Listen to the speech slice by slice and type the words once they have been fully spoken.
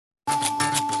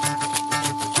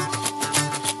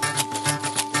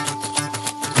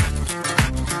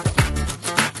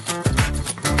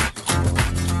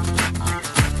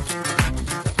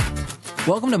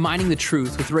Welcome to Mining the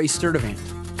Truth with Ray Sturdivant.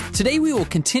 Today we will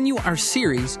continue our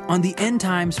series on the end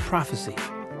times prophecy.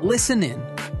 Listen in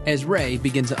as Ray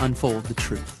begins to unfold the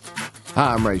truth.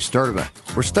 Hi, I'm Ray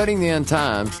Sturdivant. We're studying the end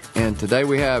times, and today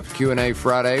we have Q&A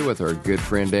Friday with our good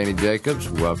friend Danny Jacobs.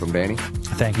 Welcome, Danny.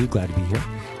 Thank you. Glad to be here.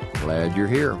 Glad you're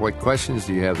here. What questions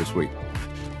do you have this week?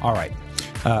 All right.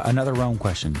 Another Rome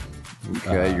question.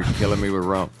 Okay, you're killing me with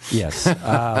Rome. Yes.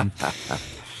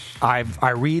 I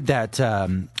read that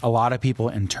a lot of people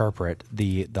interpret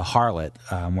the harlot,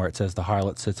 where it says the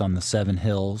harlot sits on the seven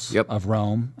hills of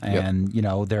Rome, and you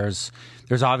know there's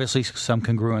obviously some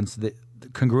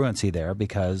congruency there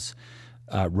because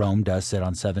Rome does sit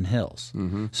on seven hills.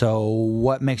 Mm-hmm. So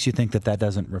what makes you think that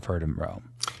doesn't refer to Rome?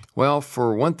 Well,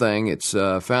 for one thing, it's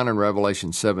found in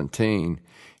Revelation 17,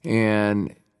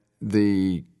 and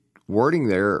the wording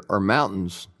there are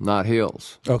mountains, not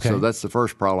hills. Okay. So that's the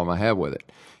first problem I have with it.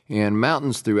 And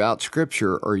mountains throughout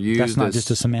Scripture are used That's not just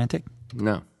a semantic?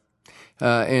 No.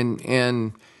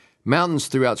 And mountains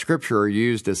throughout Scripture are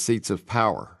used as seats of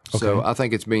power. Okay. So I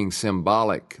think it's being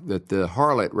symbolic that the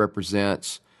harlot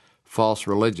represents false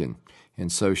religion. And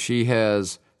so she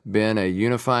has been a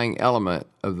unifying element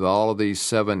of all of these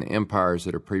seven empires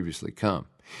that have previously come.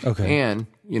 Okay. And,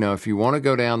 you know, if you want to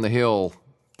go down the hill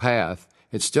path,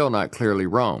 it's still not clearly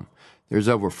Rome. There's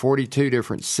over 42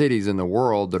 different cities in the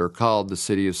world that are called the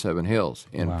City of Seven Hills.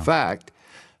 In fact,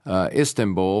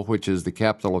 Istanbul, which is the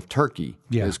capital of Turkey,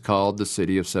 is called the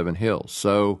City of Seven Hills.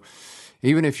 So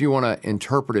even if you want to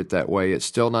interpret it that way, it's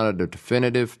still not a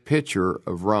definitive picture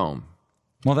of Rome.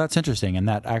 Well, that's interesting, and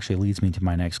that actually leads me to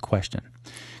my next question,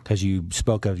 because you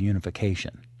spoke of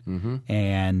unification. Mm-hmm.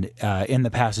 And in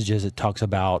the passages, it talks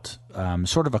about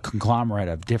sort of a conglomerate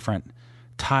of different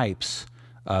types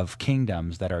of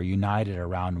kingdoms that are united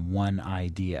around one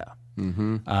idea.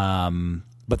 Mm-hmm.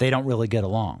 But they don't really get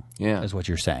along, is what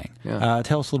you're saying. Yeah.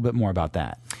 Tell us a little bit more about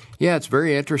that. Yeah, it's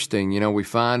very interesting. You know, we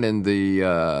find in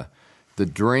the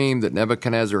dream that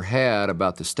Nebuchadnezzar had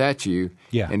about the statue,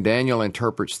 and Daniel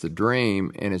interprets the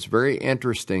dream, and it's very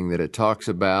interesting that it talks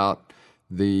about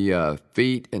the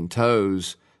feet and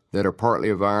toes that are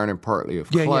partly of iron and partly of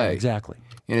clay. Yeah, exactly.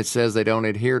 And it says they don't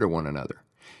adhere to one another.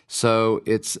 So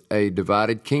it's a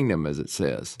divided kingdom, as it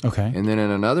says. Okay. And then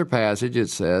in another passage, it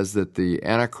says that the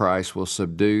Antichrist will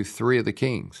subdue three of the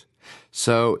kings.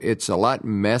 So it's a lot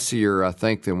messier, I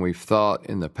think, than we've thought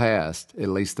in the past, at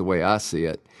least the way I see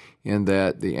it, in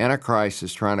that the Antichrist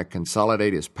is trying to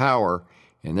consolidate his power,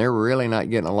 and they're really not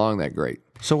getting along that great.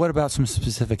 So what about some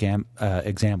specific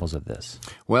examples of this?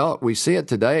 Well, we see it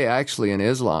today actually in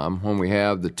Islam when we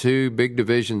have the two big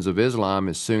divisions of Islam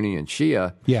is Sunni and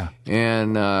Shia. Yeah.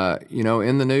 And, you know,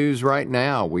 in the news right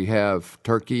now, we have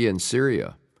Turkey and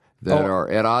Syria that are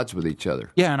at odds with each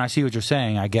other. Yeah, and I see what you're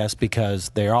saying, I guess, because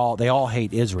they all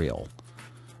hate Israel.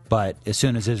 But as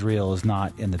soon as Israel is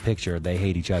not in the picture, they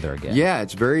hate each other again. Yeah,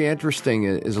 it's very interesting.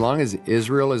 As long as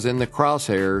Israel is in the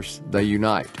crosshairs, they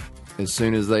unite. As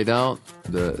soon as they don't,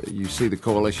 you see the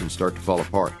coalition start to fall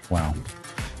apart. Wow.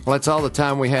 Well, that's all the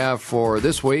time we have for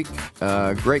this week.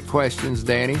 Great questions,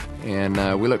 Danny,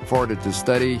 and we look forward to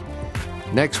study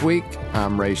next week.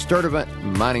 I'm Ray Sturdivant,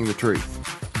 Mining the Truth.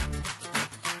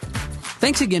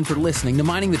 Thanks again for listening to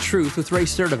Mining the Truth with Ray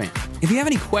Sturdivant. If you have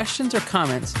any questions or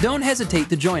comments, don't hesitate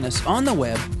to join us on the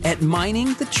web at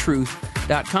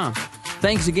miningthetruth.com.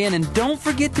 Thanks again, and don't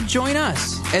forget to join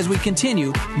us as we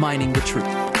continue mining the truth.